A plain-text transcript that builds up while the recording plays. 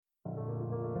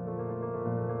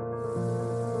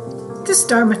This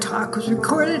Dharma talk was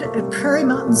recorded at Prairie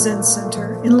Mountain Zen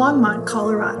Center in Longmont,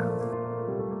 Colorado.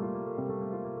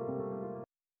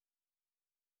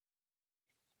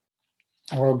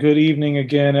 Well, good evening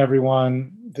again,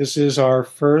 everyone. This is our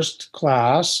first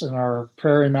class in our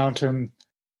Prairie Mountain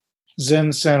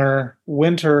Zen Center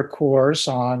winter course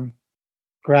on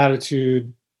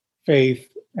gratitude, faith,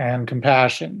 and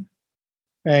compassion.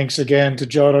 Thanks again to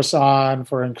Jodo-san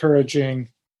for encouraging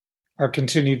our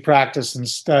continued practice and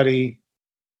study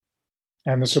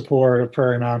and the support of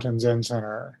Prairie Mountain Zen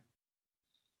Center.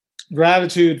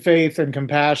 Gratitude, faith, and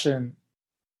compassion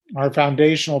are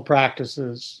foundational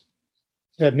practices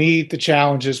that meet the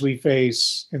challenges we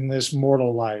face in this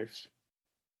mortal life.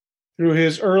 Through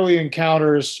his early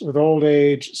encounters with old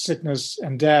age, sickness,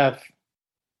 and death,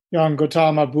 young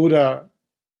Gautama Buddha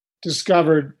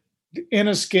discovered the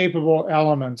inescapable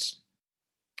elements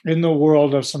in the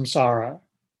world of samsara.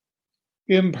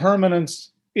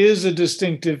 Impermanence is a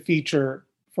distinctive feature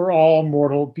for all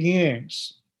mortal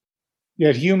beings,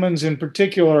 yet humans in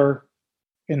particular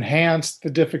enhance the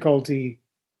difficulty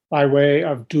by way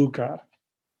of dukkha,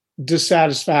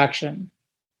 dissatisfaction,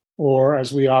 or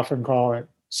as we often call it,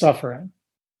 suffering.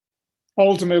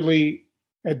 Ultimately,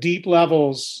 at deep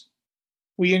levels,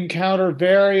 we encounter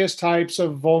various types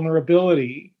of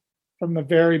vulnerability from the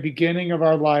very beginning of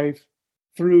our life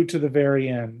through to the very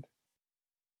end.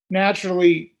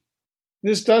 Naturally,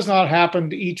 this does not happen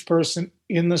to each person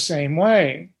in the same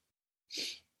way.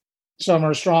 Some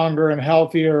are stronger and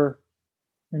healthier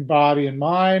in body and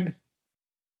mind.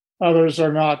 Others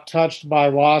are not touched by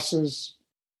losses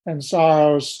and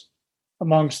sorrows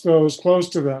amongst those close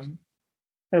to them,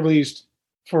 at least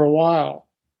for a while.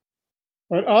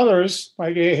 But others,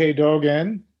 like Eihei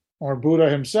Dogen or Buddha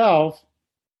himself,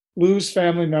 lose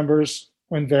family members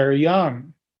when very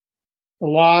young. The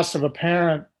loss of a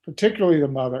parent, particularly the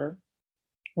mother,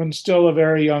 when still a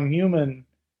very young human,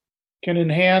 can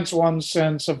enhance one's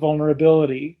sense of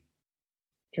vulnerability,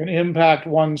 can impact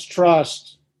one's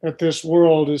trust that this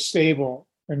world is stable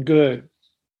and good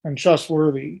and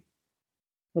trustworthy.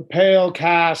 The pale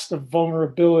cast of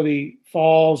vulnerability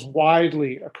falls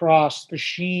widely across the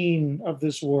sheen of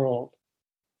this world,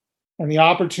 and the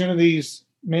opportunities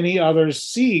many others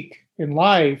seek in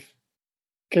life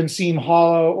can seem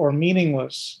hollow or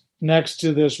meaningless next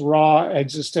to this raw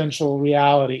existential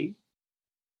reality.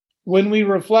 When we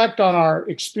reflect on our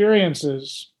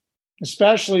experiences,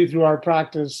 especially through our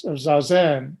practice of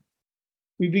Zazen,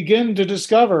 we begin to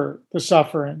discover the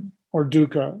suffering, or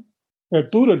dukkha,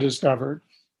 that Buddha discovered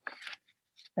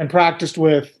and practiced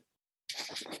with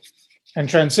and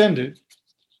transcended.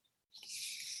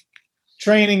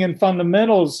 Training in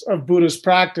fundamentals of Buddhist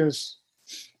practice,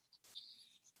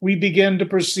 we begin to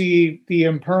perceive the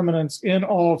impermanence in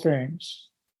all things,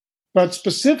 but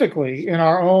specifically in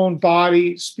our own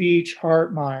body, speech,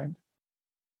 heart, mind.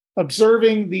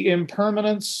 Observing the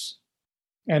impermanence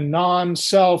and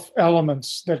non-self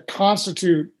elements that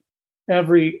constitute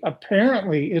every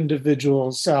apparently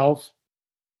individual self,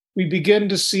 we begin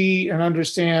to see and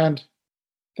understand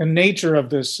the nature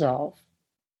of this self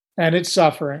and its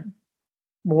suffering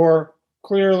more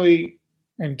clearly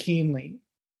and keenly.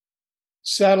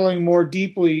 Settling more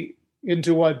deeply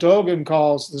into what Dogen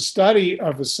calls the study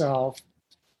of the self,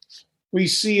 we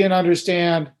see and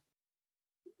understand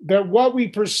that what we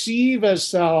perceive as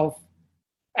self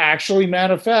actually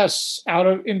manifests out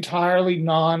of entirely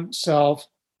non-self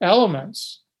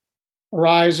elements,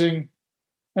 arising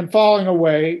and falling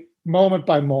away moment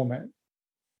by moment.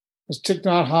 As Thich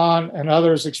Nhat Hanh and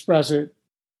others express it,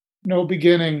 no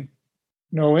beginning,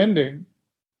 no ending.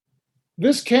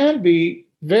 This can be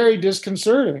very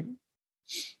disconcerting,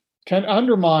 can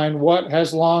undermine what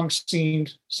has long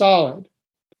seemed solid.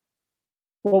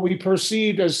 What we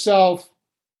perceived as self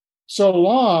so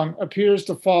long appears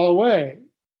to fall away,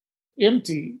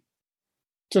 empty.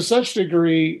 To such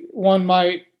degree, one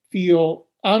might feel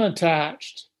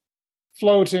unattached,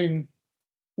 floating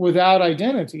without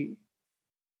identity.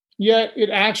 Yet it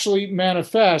actually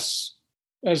manifests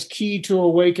as key to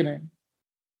awakening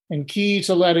and key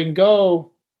to letting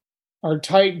go our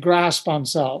tight grasp on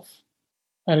self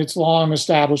and its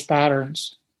long-established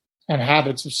patterns and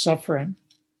habits of suffering.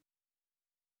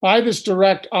 By this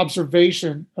direct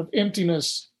observation of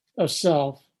emptiness of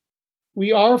self,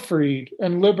 we are freed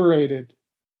and liberated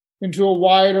into a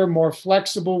wider, more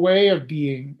flexible way of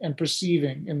being and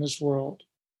perceiving in this world.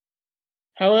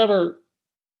 However,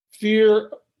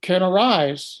 fear can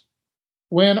arise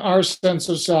when our sense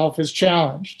of self is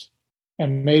challenged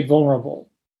and made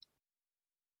vulnerable.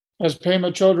 As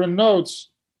Pema Chodron notes,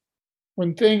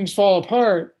 when things fall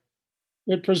apart,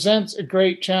 it presents a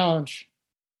great challenge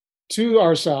to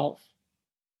ourself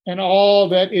and all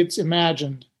that it's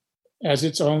imagined as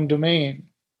its own domain.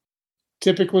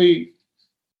 Typically,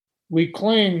 we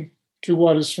cling to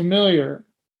what is familiar,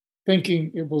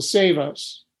 thinking it will save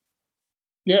us.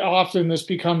 Yet often this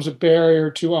becomes a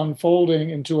barrier to unfolding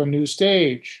into a new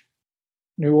stage,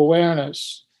 new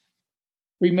awareness.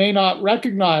 We may not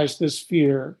recognize this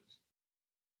fear,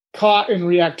 caught in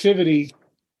reactivity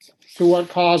to what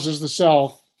causes the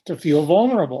self to feel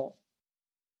vulnerable.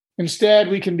 Instead,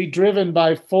 we can be driven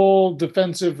by full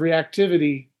defensive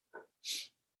reactivity,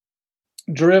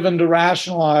 driven to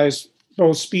rationalize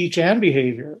both speech and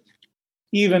behavior,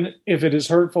 even if it is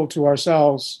hurtful to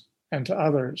ourselves and to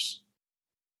others.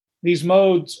 These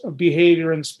modes of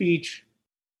behavior and speech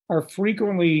are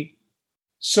frequently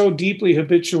so deeply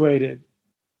habituated,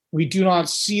 we do not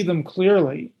see them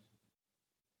clearly.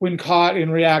 When caught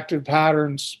in reactive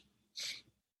patterns,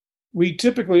 we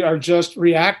typically are just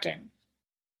reacting,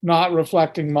 not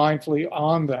reflecting mindfully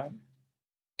on them.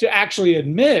 To actually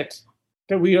admit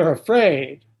that we are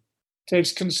afraid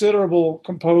takes considerable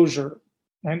composure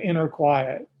and inner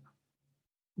quiet.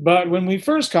 But when we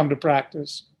first come to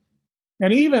practice,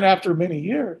 and even after many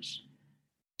years,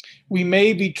 we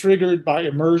may be triggered by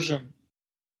immersion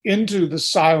into the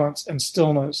silence and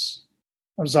stillness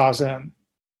of Zazen,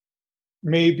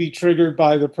 may be triggered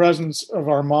by the presence of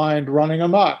our mind running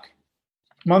amok,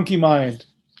 monkey mind,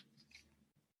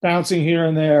 bouncing here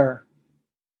and there,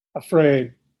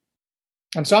 afraid.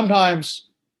 And sometimes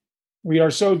we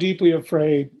are so deeply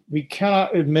afraid we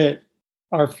cannot admit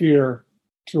our fear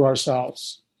to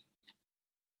ourselves,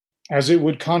 as it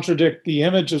would contradict the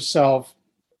image of self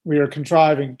we are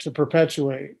contriving to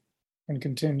perpetuate and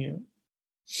continue.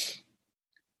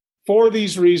 For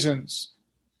these reasons,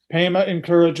 Pema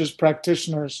encourages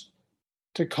practitioners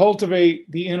to cultivate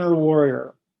the inner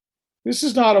warrior. This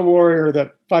is not a warrior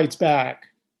that fights back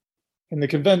in the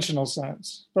conventional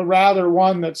sense, but rather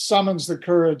one that summons the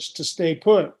courage to stay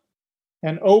put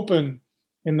and open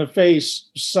in the face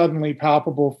of suddenly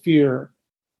palpable fear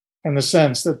and the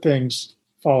sense that things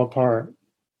fall apart.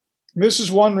 This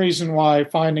is one reason why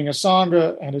finding a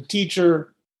Sangha and a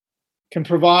teacher can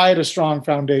provide a strong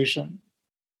foundation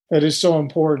that is so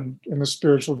important in the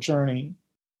spiritual journey.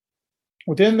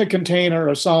 Within the container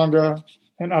of Sangha,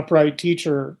 an upright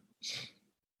teacher,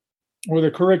 with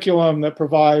a curriculum that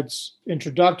provides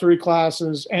introductory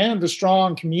classes and a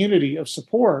strong community of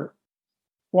support,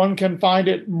 one can find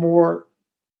it more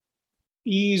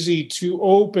easy to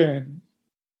open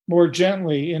more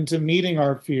gently into meeting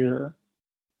our fear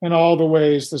and all the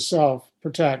ways the self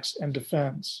protects and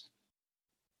defends.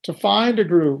 To find a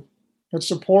group that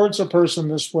supports a person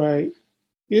this way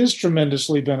is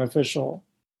tremendously beneficial.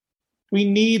 We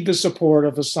need the support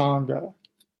of the Sangha,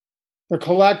 the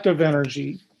collective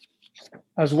energy,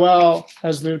 as well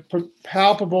as the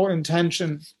palpable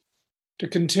intention to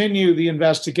continue the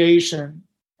investigation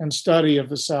and study of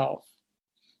the self,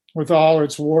 with all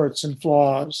its warts and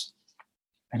flaws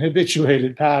and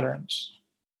habituated patterns.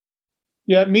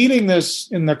 Yet meeting this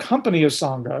in the company of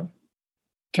Sangha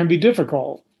can be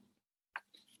difficult.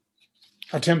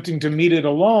 Attempting to meet it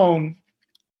alone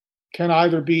can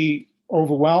either be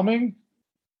overwhelming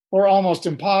or almost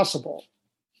impossible,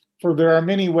 for there are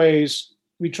many ways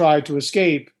we try to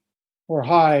escape or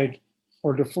hide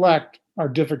or deflect our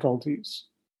difficulties.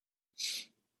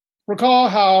 Recall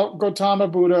how Gautama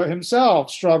Buddha himself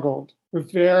struggled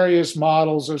with various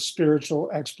models of spiritual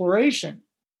exploration,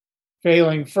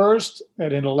 failing first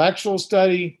at intellectual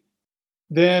study,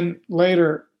 then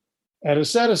later at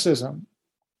asceticism.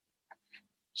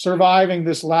 Surviving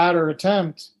this latter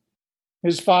attempt,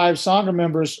 his 5 Sangha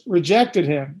members rejected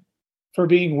him for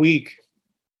being weak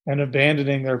and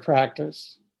abandoning their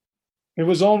practice. It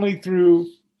was only through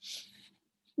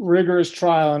rigorous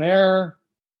trial and error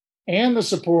and the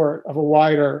support of a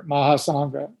wider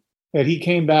Mahasangha that he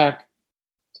came back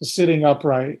to sitting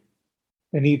upright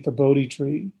beneath the Bodhi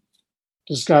tree,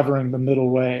 discovering the middle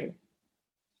way.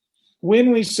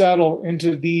 When we settle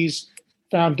into these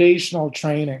foundational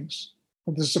trainings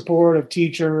with the support of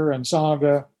teacher and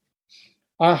Sangha,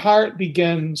 our heart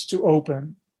begins to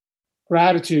open.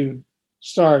 Gratitude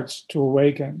starts to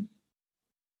awaken.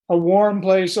 A warm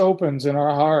place opens in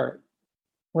our heart,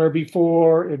 where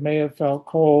before it may have felt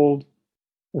cold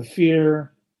with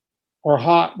fear or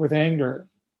hot with anger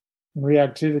and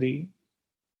reactivity.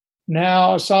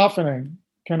 Now a softening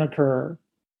can occur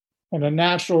and a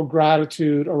natural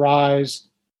gratitude arise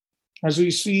as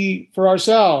we see for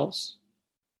ourselves,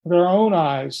 with our own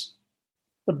eyes,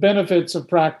 the benefits of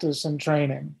practice and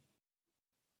training.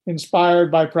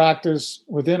 Inspired by practice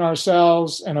within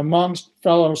ourselves and amongst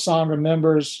fellow Sangha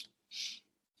members,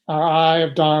 our eye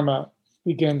of Dharma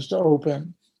begins to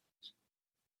open,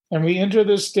 And we enter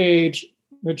this stage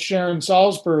that Sharon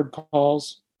Salzberg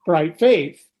calls bright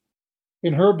faith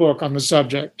in her book on the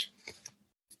subject.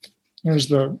 Here's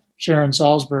the Sharon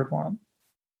Salzberg one.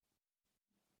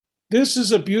 This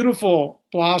is a beautiful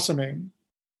blossoming,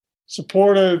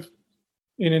 supportive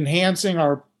in enhancing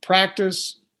our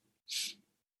practice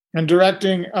and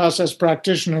directing us as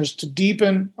practitioners to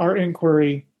deepen our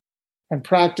inquiry and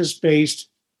practice-based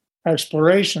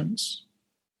explorations,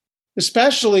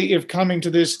 especially if coming to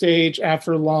this stage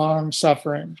after long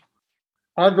suffering.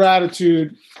 Our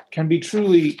gratitude can be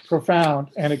truly profound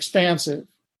and expansive.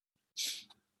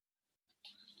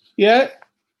 Yet,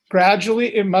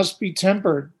 gradually it must be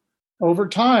tempered over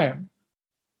time,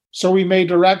 so we may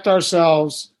direct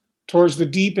ourselves towards the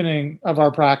deepening of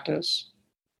our practice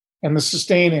and the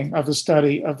sustaining of the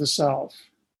study of the self.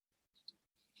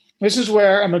 This is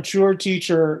where a mature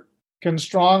teacher can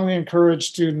strongly encourage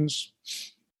students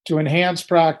to enhance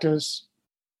practice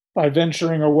by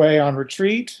venturing away on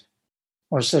retreat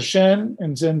or sesshin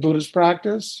in Zen Buddhist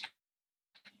practice.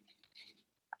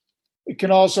 It can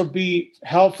also be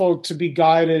helpful to be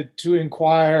guided to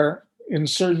inquire in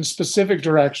certain specific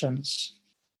directions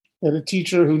that a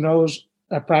teacher who knows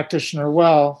a practitioner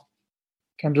well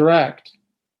can direct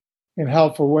in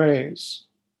helpful ways.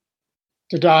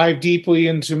 To dive deeply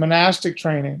into monastic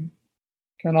training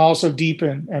can also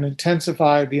deepen and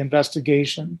intensify the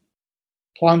investigation,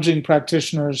 plunging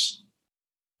practitioners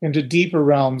into deeper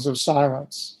realms of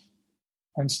silence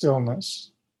and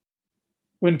stillness.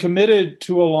 When committed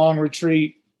to a long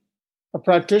retreat, a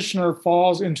practitioner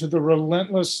falls into the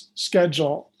relentless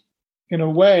schedule in a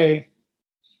way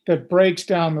that breaks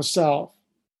down the self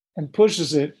and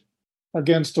pushes it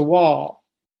against a wall.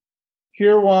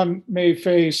 Here one may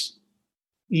face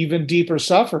even deeper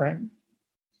suffering,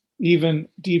 even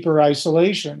deeper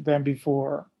isolation than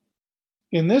before.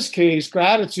 In this case,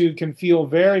 gratitude can feel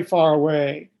very far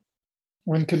away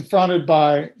when confronted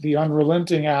by the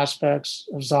unrelenting aspects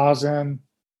of zazen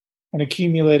and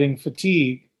accumulating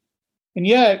fatigue. And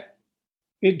yet,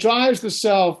 it drives the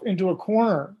self into a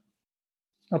corner,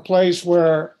 a place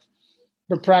where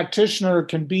the practitioner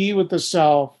can be with the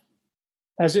self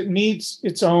as it meets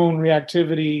its own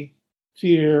reactivity,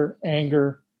 fear,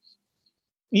 anger,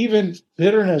 even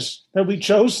bitterness that we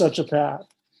chose such a path.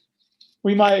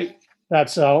 We might, that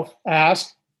self,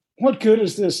 ask, what good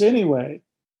is this anyway?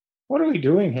 What are we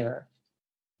doing here?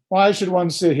 Why should one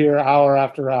sit here hour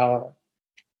after hour,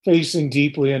 facing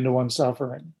deeply into one's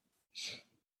suffering?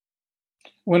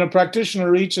 When a practitioner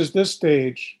reaches this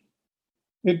stage,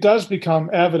 it does become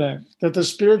evident that the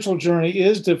spiritual journey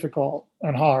is difficult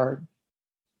and hard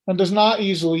and does not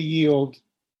easily yield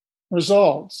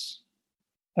results.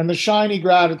 And the shiny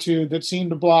gratitude that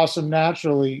seemed to blossom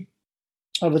naturally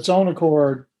of its own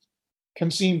accord can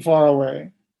seem far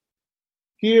away.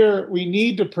 Here, we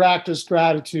need to practice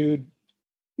gratitude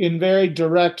in very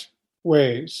direct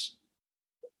ways,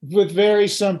 with very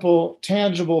simple,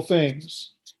 tangible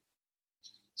things.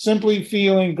 Simply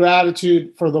feeling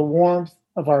gratitude for the warmth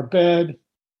of our bed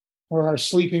or our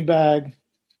sleeping bag,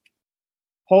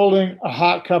 holding a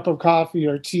hot cup of coffee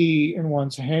or tea in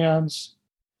one's hands,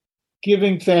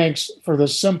 giving thanks for the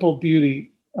simple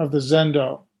beauty of the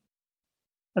zendo.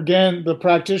 Again, the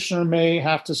practitioner may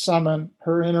have to summon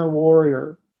her inner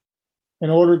warrior in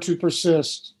order to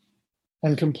persist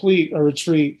and complete a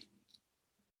retreat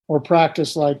or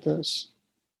practice like this.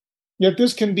 Yet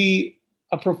this can be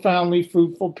a profoundly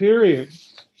fruitful period,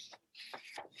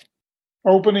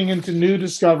 opening into new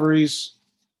discoveries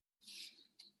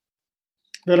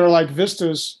that are like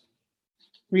vistas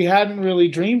we hadn't really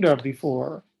dreamed of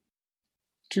before.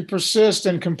 To persist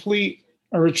and complete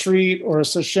a retreat or a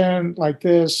sesshin like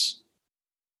this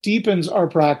deepens our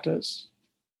practice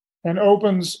and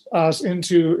opens us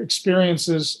into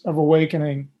experiences of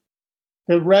awakening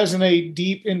that resonate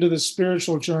deep into the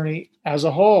spiritual journey as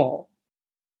a whole.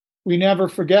 We never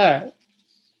forget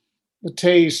the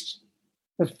taste,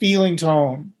 the feeling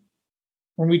tone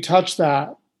when we touch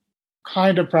that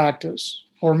kind of practice,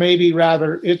 or maybe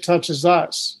rather it touches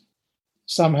us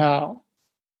somehow.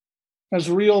 As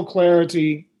real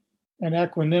clarity and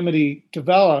equanimity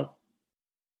develop,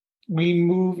 we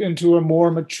move into a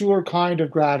more mature kind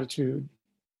of gratitude.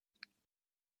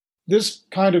 This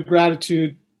kind of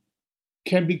gratitude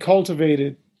can be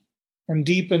cultivated and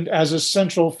deepened as a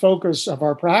central focus of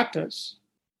our practice.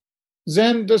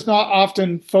 Zen does not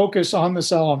often focus on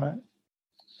this element,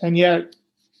 and yet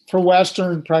for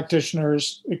Western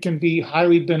practitioners, it can be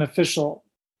highly beneficial,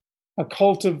 a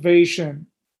cultivation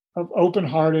of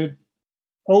open-hearted,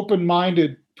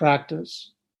 open-minded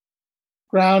practice,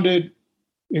 grounded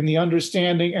in the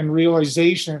understanding and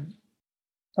realization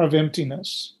of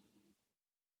emptiness.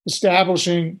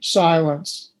 establishing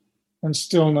silence and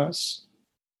stillness.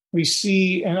 We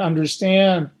see and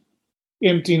understand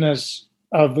emptiness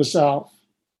of the self,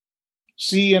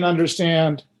 see and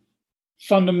understand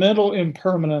fundamental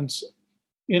impermanence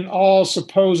in all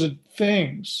supposed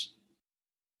things.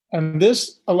 And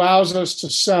this allows us to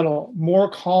settle more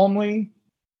calmly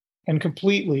and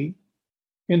completely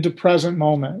into present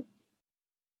moment,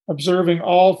 observing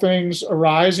all things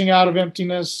arising out of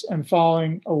emptiness and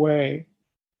falling away.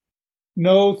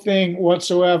 No thing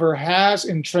whatsoever has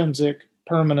intrinsic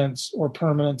permanence or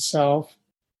permanent self.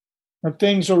 But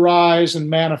things arise and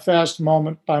manifest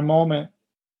moment by moment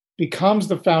becomes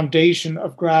the foundation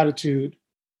of gratitude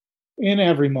in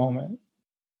every moment.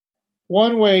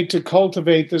 One way to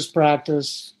cultivate this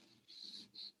practice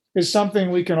is something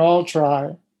we can all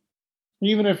try.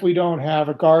 Even if we don't have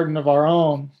a garden of our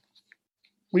own,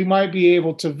 we might be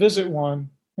able to visit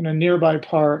one in a nearby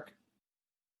park.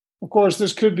 Of course,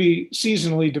 this could be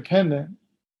seasonally dependent,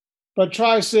 but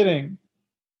try sitting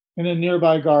in a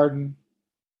nearby garden.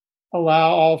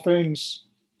 Allow all things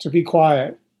to be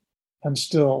quiet and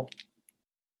still.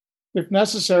 If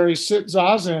necessary, sit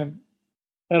zazen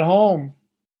at home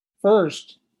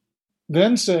first,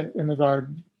 then sit in the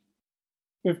garden.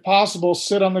 If possible,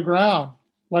 sit on the ground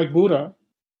like Buddha.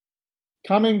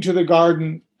 Coming to the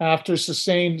garden after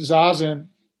sustained zazen,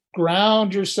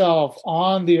 ground yourself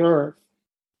on the earth.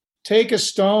 Take a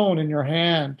stone in your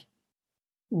hand,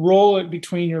 roll it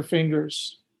between your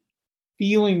fingers,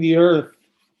 feeling the earth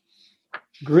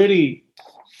gritty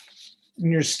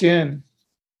in your skin.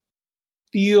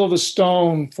 Feel the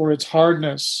stone for its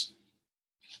hardness,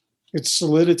 its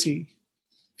solidity.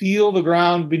 Feel the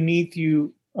ground beneath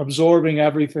you absorbing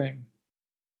everything.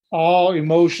 All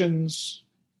emotions,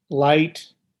 light,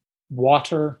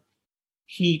 water,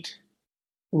 heat,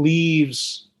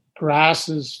 leaves,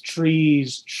 grasses,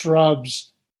 trees,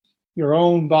 shrubs, your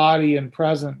own body and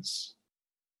presence.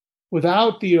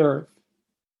 Without the earth,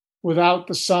 without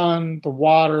the sun, the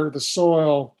water, the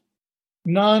soil,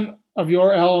 none of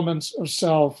your elements of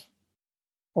self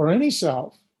or any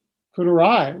self could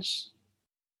arise.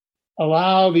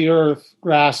 Allow the earth,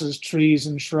 grasses, trees,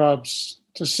 and shrubs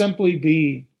to simply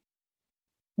be,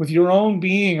 with your own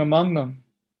being among them.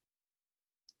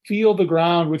 Feel the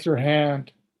ground with your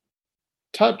hand.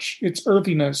 Touch its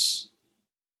earthiness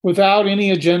without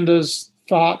any agendas,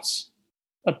 thoughts,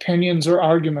 opinions, or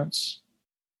arguments.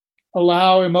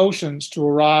 Allow emotions to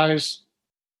arise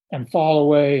and fall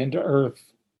away into earth,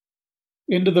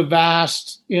 into the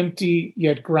vast, empty,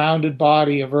 yet grounded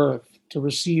body of earth to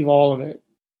receive all of it.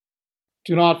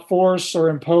 Do not force or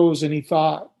impose any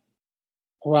thought.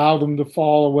 Allow them to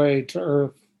fall away to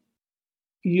earth.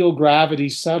 Feel gravity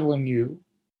settling you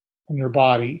and your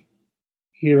body,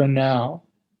 here and now.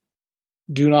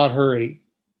 Do not hurry.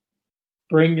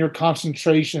 Bring your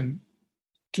concentration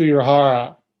to your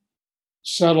hara,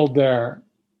 settled there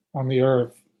on the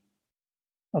earth.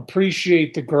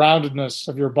 Appreciate the groundedness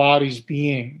of your body's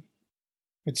being,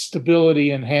 its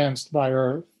stability enhanced by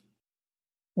earth.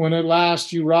 When at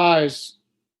last you rise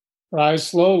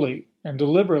slowly and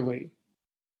deliberately.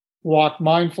 Walk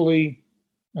mindfully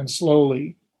and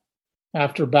slowly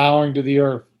after bowing to the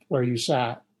earth where you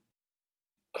sat.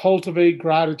 Cultivate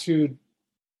gratitude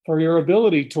for your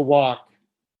ability to walk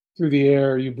through the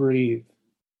air you breathe.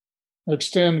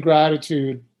 Extend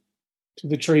gratitude to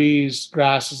the trees,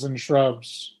 grasses, and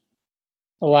shrubs.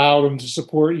 Allow them to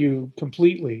support you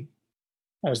completely,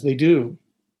 as they do.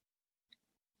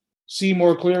 See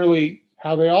more clearly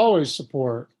how they always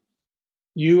support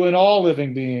you and all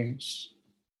living beings,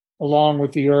 along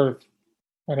with the earth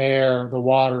and air, the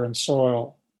water and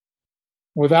soil.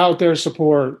 Without their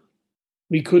support,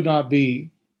 we could not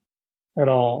be at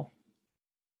all.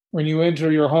 When you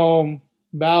enter your home,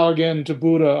 bow again to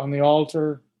Buddha on the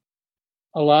altar.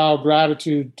 Allow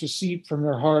gratitude to seep from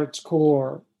your heart's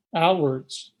core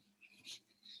outwards,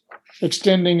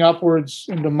 extending upwards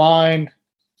into mind,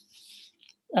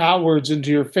 outwards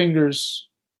into your fingers,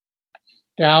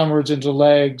 downwards into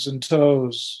legs and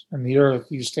toes and the earth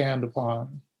you stand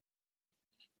upon.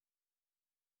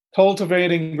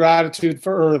 Cultivating gratitude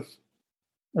for earth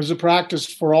is a practice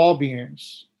for all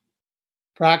beings.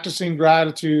 Practicing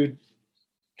gratitude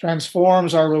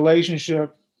transforms our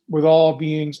relationship with all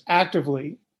beings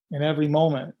actively in every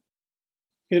moment.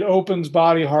 It opens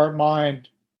body, heart, mind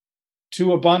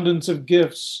to abundance of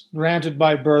gifts granted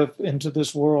by birth into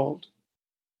this world.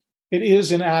 It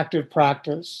is an active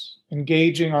practice,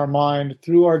 engaging our mind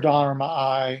through our Dharma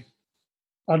eye,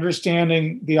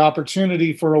 understanding the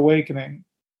opportunity for awakening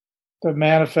that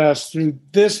manifests through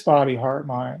this body, heart,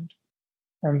 mind,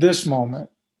 and this moment.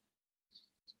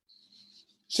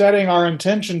 Setting our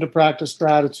intention to practice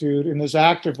gratitude in this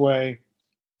active way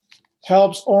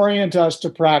helps orient us to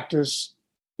practice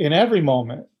in every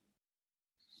moment.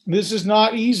 This is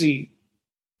not easy,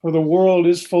 for the world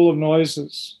is full of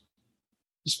noises,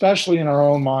 especially in our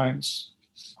own minds,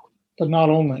 but not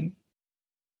only.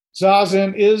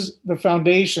 Zazen is the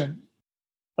foundation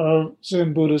of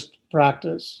Zen Buddhist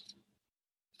practice.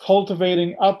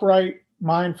 Cultivating upright,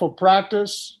 mindful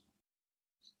practice.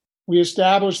 We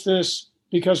establish this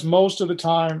because most of the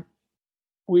time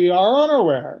we are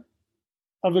unaware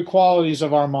of the qualities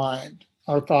of our mind,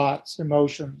 our thoughts,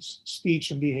 emotions,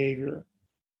 speech, and behavior.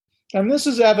 And this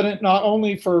is evident not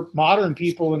only for modern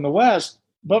people in the West,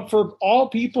 but for all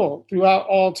people throughout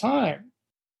all time.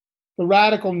 The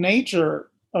radical nature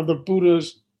of the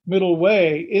Buddha's middle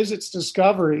way is its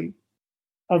discovery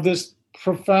of this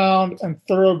profound and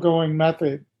thoroughgoing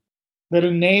method that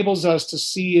enables us to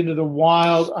see into the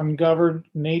wild, ungoverned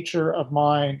nature of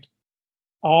mind,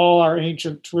 all our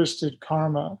ancient twisted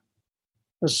karma,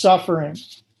 the suffering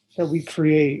that we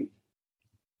create,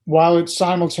 while it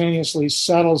simultaneously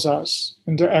settles us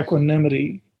into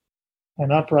equanimity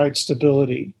and upright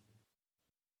stability.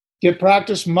 Yet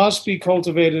practice must be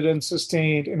cultivated and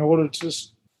sustained in order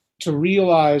to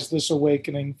realize this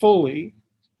awakening fully.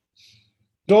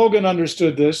 Dogen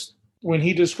understood this when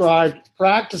he described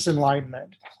practice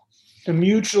enlightenment, the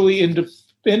mutually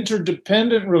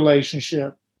interdependent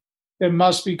relationship that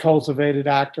must be cultivated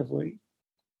actively.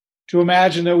 To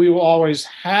imagine that we will always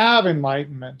have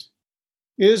enlightenment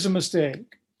is a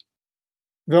mistake,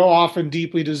 though often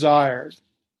deeply desired.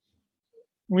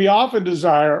 We often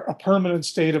desire a permanent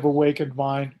state of awakened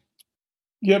mind,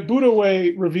 yet Buddha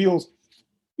Way reveals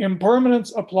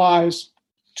impermanence applies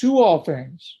to all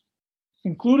things,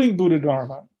 including Buddha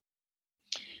Dharma,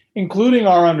 including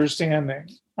our understanding,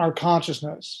 our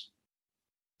consciousness.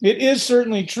 It is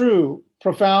certainly true,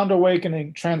 profound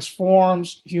awakening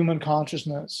transforms human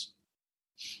consciousness.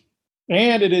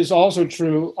 And it is also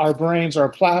true, our brains are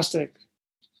plastic,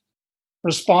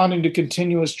 responding to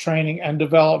continuous training and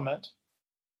development.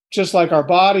 Just like our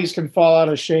bodies can fall out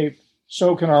of shape,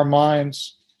 so can our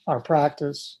minds, our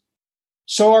practice.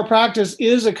 So our practice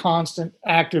is a constant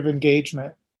active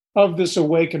engagement of this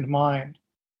awakened mind,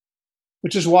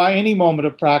 which is why any moment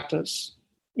of practice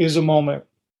is a moment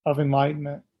of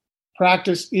enlightenment.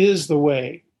 Practice is the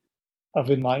way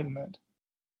of enlightenment.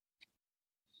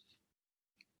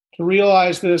 To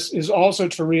realize this is also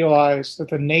to realize that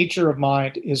the nature of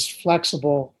mind is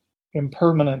flexible,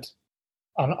 impermanent,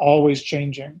 and always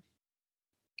changing.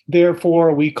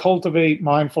 Therefore, we cultivate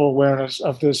mindful awareness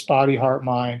of this body, heart,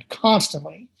 mind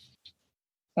constantly.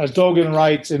 As Dogen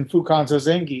writes in Fukan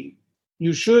Zazengi,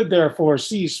 you should therefore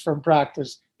cease from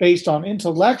practice based on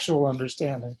intellectual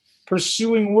understanding,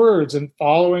 pursuing words and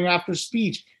following after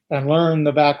speech, and learn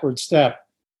the backward step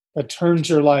that turns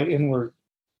your light inward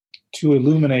to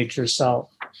illuminate yourself.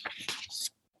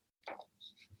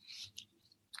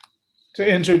 To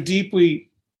enter deeply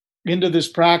into this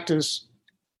practice,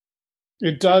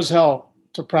 it does help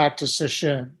to practice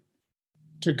sesshin,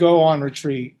 to go on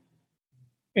retreat.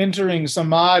 Entering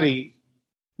samadhi,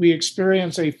 we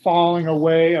experience a falling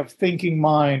away of thinking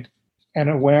mind and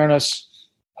awareness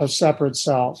of separate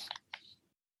self.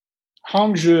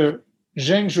 Hangzhi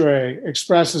Zhengshui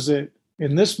expresses it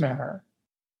in this manner.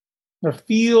 The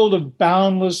field of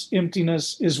boundless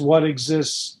emptiness is what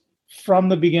exists from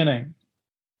the beginning.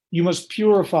 You must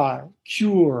purify,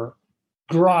 cure,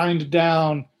 grind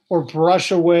down, or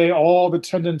brush away all the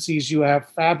tendencies you have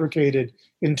fabricated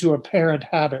into apparent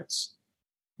habits.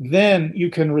 Then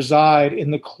you can reside in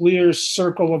the clear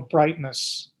circle of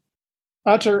brightness.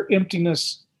 Utter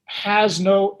emptiness has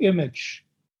no image.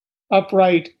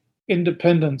 Upright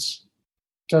independence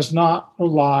does not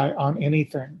rely on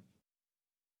anything.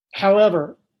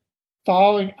 However,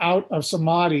 falling out of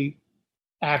samadhi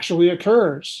actually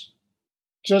occurs,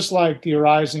 just like the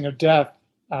arising of death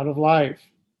out of life.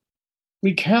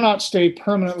 We cannot stay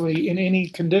permanently in any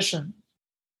condition.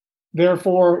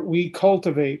 Therefore, we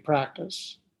cultivate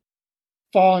practice.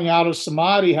 Falling out of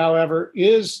samadhi, however,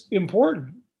 is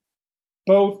important,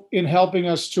 both in helping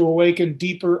us to awaken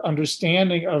deeper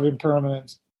understanding of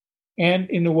impermanence and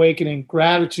in awakening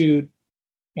gratitude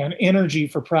and energy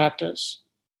for practice.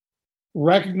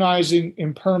 Recognizing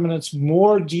impermanence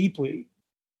more deeply,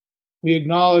 we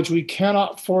acknowledge we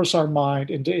cannot force our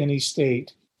mind into any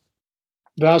state.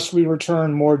 Thus, we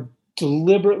return more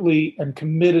deliberately and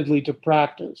committedly to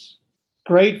practice,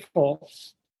 grateful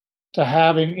to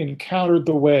having encountered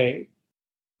the way,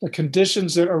 the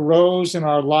conditions that arose in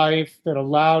our life that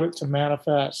allowed it to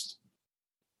manifest.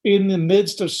 In the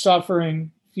midst of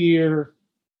suffering, fear,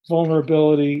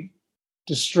 vulnerability,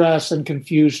 distress, and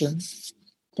confusion,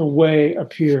 the way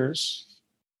appears,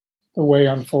 the way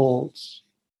unfolds.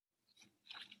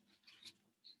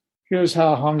 Here's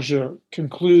how Hangzhi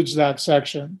concludes that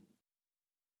section.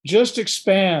 Just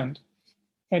expand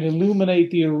and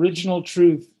illuminate the original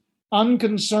truth,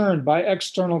 unconcerned by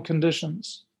external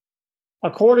conditions.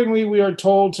 Accordingly, we are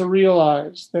told to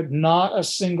realize that not a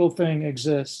single thing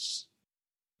exists.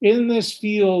 In this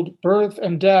field, birth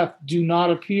and death do not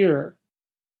appear.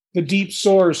 The deep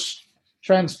source,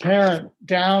 transparent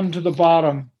down to the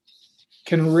bottom,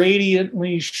 can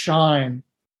radiantly shine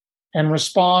and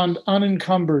respond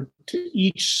unencumbered to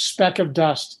each speck of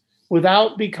dust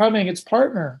without becoming its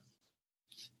partner.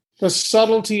 The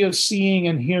subtlety of seeing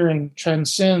and hearing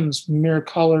transcends mere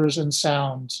colors and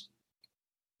sounds.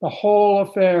 The whole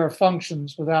affair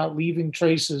functions without leaving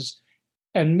traces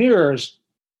and mirrors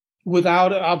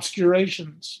without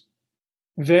obscurations.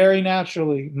 Very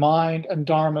naturally, mind and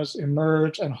dharmas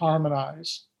emerge and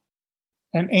harmonize.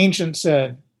 An ancient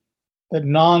said that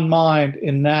non-mind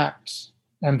enacts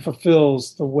and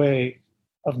fulfills the way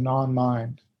of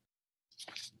non-mind.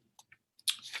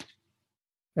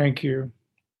 Thank you.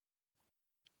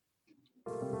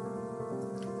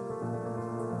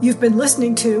 You've been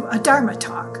listening to a Dharma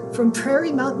Talk from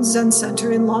Prairie Mountain Zen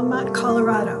Center in Longmont,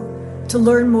 Colorado. To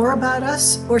learn more about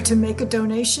us or to make a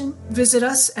donation, visit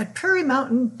us at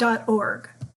prairiemountain.org.